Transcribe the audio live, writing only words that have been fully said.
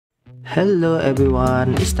Hello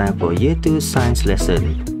everyone, it's time for Year 2 Science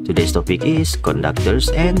lesson. Today's topic is Conductors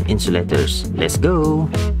and Insulators. Let's go!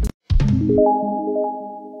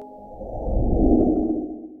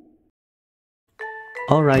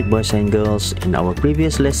 Alright boys and girls, in our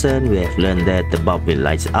previous lesson we have learned that the bulb will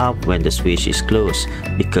light up when the switch is closed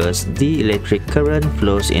because the electric current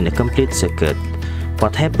flows in a complete circuit.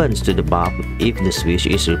 What happens to the bulb if the switch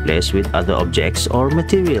is replaced with other objects or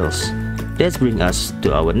materials? That brings us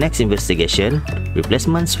to our next investigation,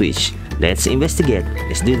 replacement switch. Let's investigate.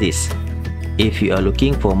 Let's do this. If you are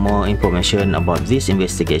looking for more information about this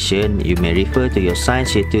investigation, you may refer to your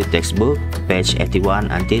Science Year 2 textbook, page 81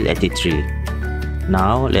 until 83.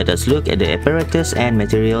 Now, let us look at the apparatus and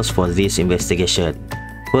materials for this investigation.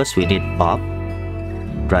 First, we need bulb,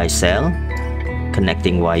 dry cell,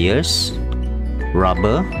 connecting wires,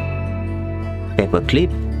 rubber, paper clip,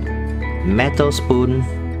 metal spoon,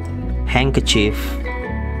 handkerchief,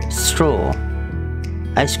 straw,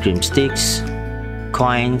 ice cream sticks,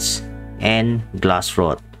 coins, and glass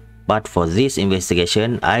rod. But for this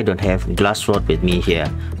investigation, I don't have glass rod with me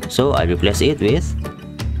here, so I replace it with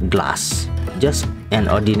glass. Just an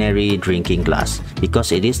ordinary drinking glass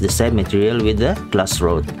because it is the same material with the glass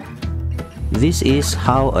rod. This is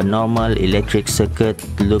how a normal electric circuit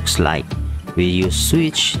looks like. We use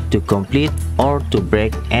switch to complete or to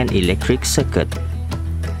break an electric circuit.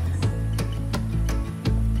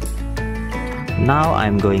 Now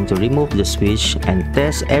I'm going to remove the switch and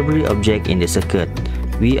test every object in the circuit.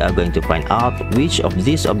 We are going to find out which of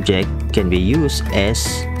these objects can be used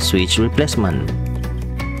as switch replacement.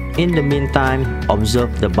 In the meantime,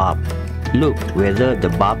 observe the bulb. Look whether the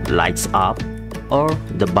bulb lights up or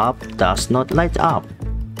the bulb does not light up.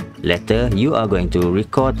 Later, you are going to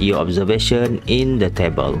record your observation in the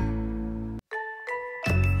table.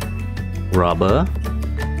 Rubber,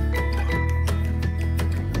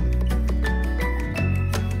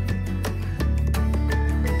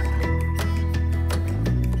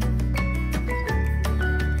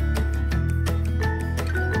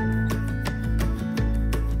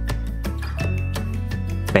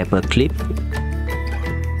 paper clip,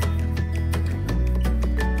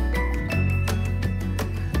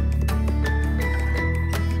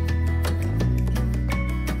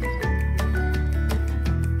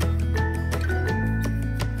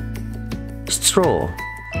 straw,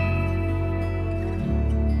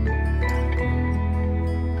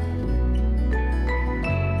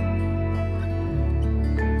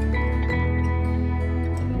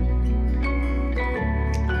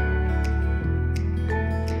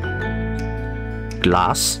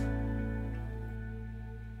 glass,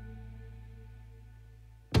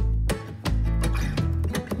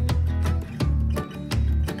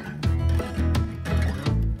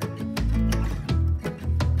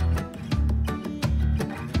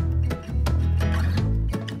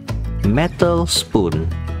 metal spoon,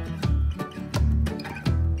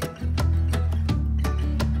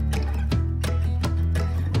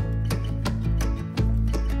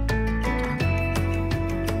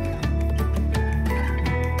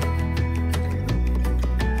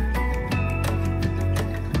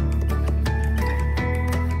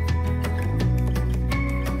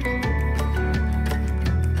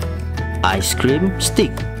 ice cream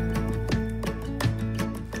stick,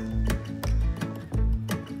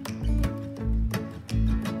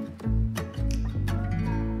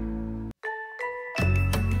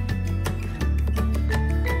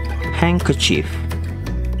 handkerchief,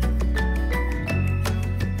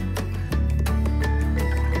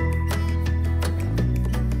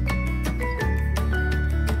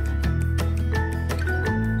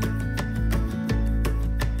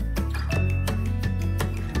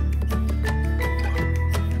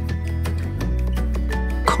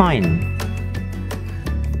 coin,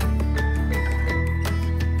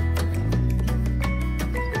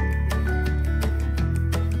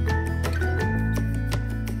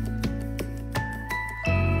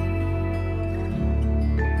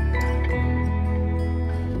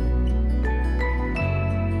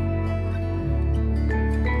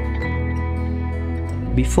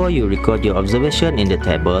 Before you record your observation in the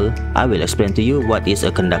table, I will explain to you what is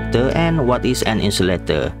a conductor and what is an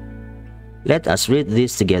insulator. Let us read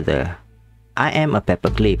this together. I am a paper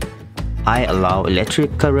clip. I allow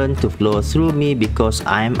electric current to flow through me because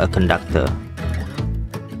I am a conductor.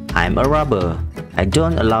 I am a rubber. I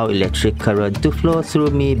don't allow electric current to flow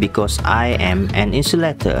through me because I am an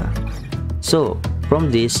insulator. So,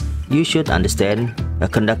 from this, you should understand a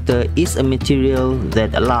conductor is a material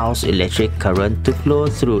that allows electric current to flow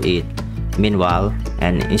through it. Meanwhile,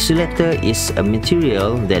 an insulator is a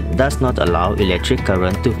material that does not allow electric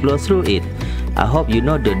current to flow through it. I hope you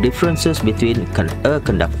know the differences between a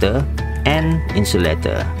conductor and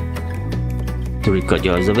insulator. To record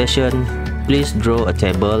your observation, please draw a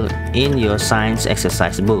table in your science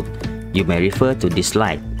exercise book. You may refer to this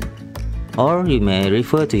slide, or you may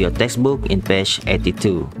refer to your textbook in page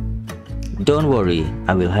 82. Don't worry,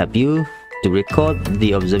 I will help you to record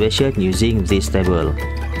the observation using this table.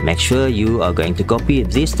 Make sure you are going to copy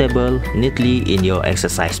this table neatly in your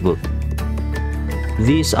exercise book.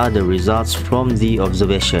 These are the results from the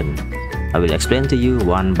observation. I will explain to you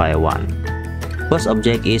one by one. First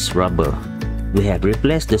object is rubber. We have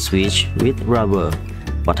replaced the switch with rubber.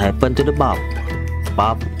 What happened to the bulb?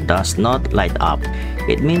 Bulb does not light up.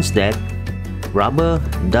 It means that rubber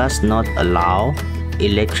does not allow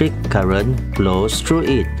electric current flows through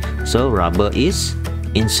it. So rubber is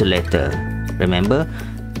insulator. Remember,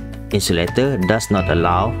 insulator does not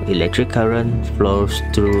allow electric current flows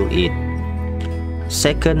through it.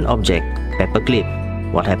 Second object, paperclip.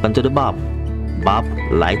 What happened to the bulb? Bulb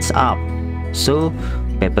lights up. So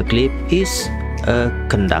paperclip is a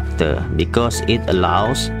conductor because it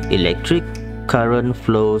allows electric current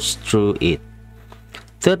flows through it.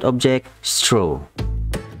 Third object, straw.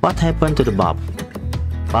 What happened to the bulb?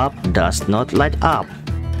 Bulb does not light up.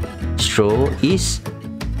 Straw is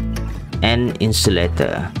an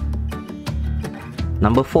insulator.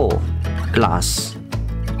 Number 4, glass.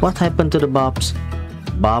 What happened to the bulbs?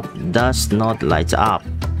 Bulb does not light up.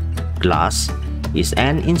 Glass is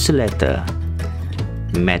an insulator.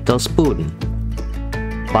 Metal spoon.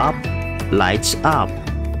 Bulb lights up.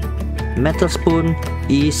 Metal spoon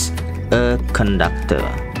is a conductor.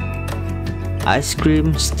 Ice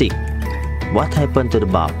cream stick. What happened to the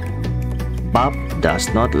bulb? Bulb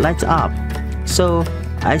does not light up. So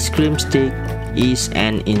ice cream stick is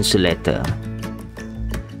an insulator.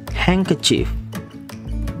 Handkerchief.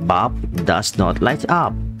 Bulb does not light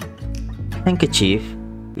up. Handkerchief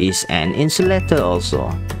is an insulator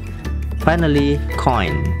also. Finally,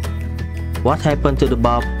 coin. What happened to the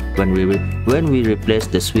bulb when we replace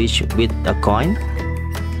the switch with a coin?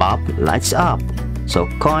 Bulb lights up. So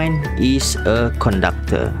coin is a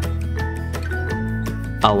conductor.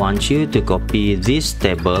 I want you to copy this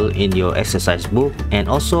table in your exercise book and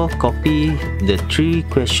also copy the 3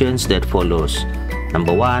 questions that follows.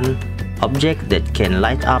 Number 1, object that can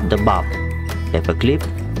light up the bulb: paperclip,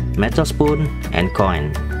 metal spoon, and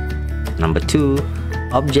coin. Number 2,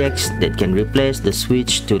 objects that can replace the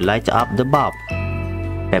switch to light up the bulb: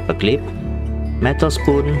 paperclip, metal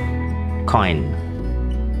spoon, coin.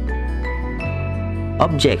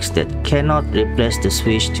 Objects that cannot replace the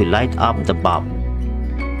switch to light up the bulb: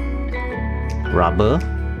 rubber,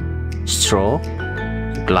 straw,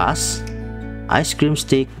 glass, ice cream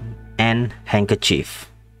stick, and handkerchief.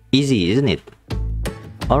 Easy, isn't it?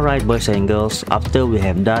 Alright boys and girls, after we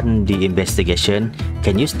have done the investigation,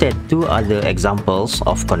 can you state 2 other examples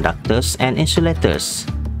of conductors and insulators?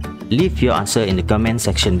 Leave your answer in the comment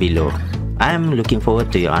section below. I am looking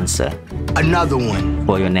forward to your answer. Another one.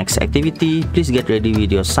 For your next activity, please get ready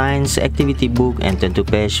with your science activity book and turn to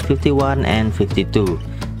page 51 and 52.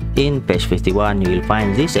 In page 51, you will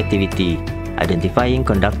find this activity, identifying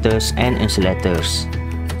conductors and insulators.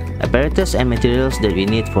 Apparatus and materials that we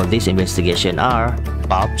need for this investigation are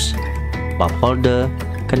bulbs, bulb holder,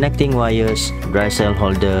 connecting wires, dry cell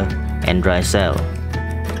holder, and dry cell.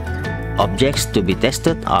 Objects to be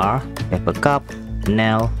tested are paper cup,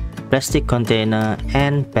 nail, plastic container,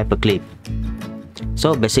 and paperclip.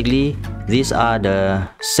 So basically, these are the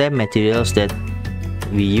same materials that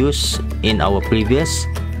we used in our previous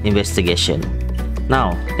investigation.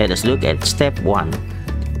 Now, let us look at step 1.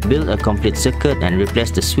 Build a complete circuit and replace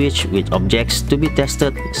the switch with objects to be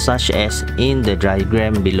tested, such as in the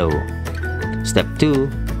diagram below. Step 2.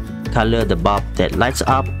 Color the bulb that lights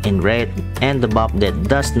up in red and the bulb that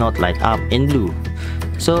does not light up in blue.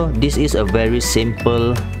 So this is a very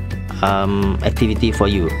simple activity for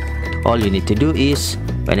you. All you need to do is,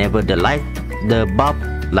 whenever the bulb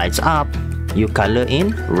lights up, you color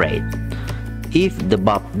in red. If the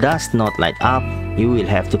bulb does not light up, you will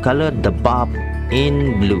have to color the bulb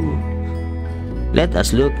in blue. Let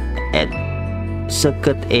us look at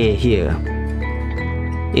circuit A here.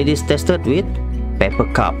 It is tested with paper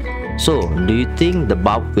cup. So, do you think the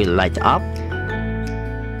bulb will light up?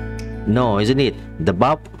 No, isn't it? The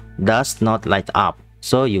bulb does not light up.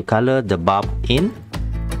 So, you color the bulb in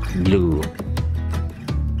blue.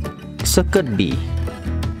 Circuit B.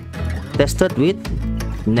 Tested with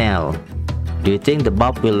nail. Do you think the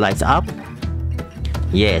bulb will light up?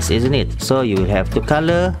 Yes, isn't it? So you will have to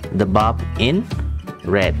color the bulb in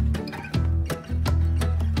red.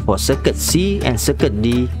 For circuit C and circuit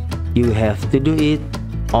D, you have to do it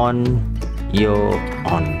on your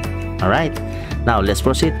own. Alright, now let's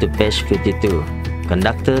proceed to page 52,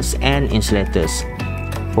 Conductors and Insulators.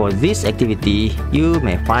 For this activity, you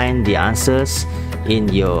may find the answers in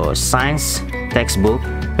your science textbook,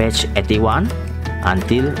 page 81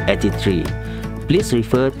 until 83. Please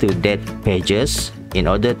refer to that pages in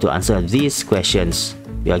order to answer these questions.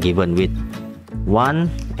 We are given with 1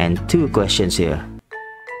 and 2 questions here.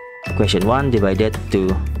 Question 1 divided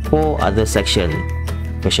to 4 other sections.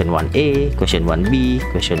 Question 1A, question 1B,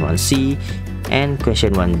 question 1C, and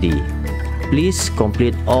question 1D. Please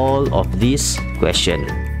complete all of these questions.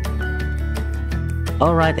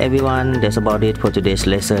 Alright everyone, that's about it for today's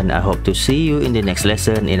lesson. I hope to see you in the next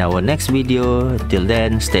lesson in our next video. Till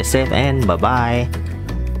then, stay safe and bye-bye.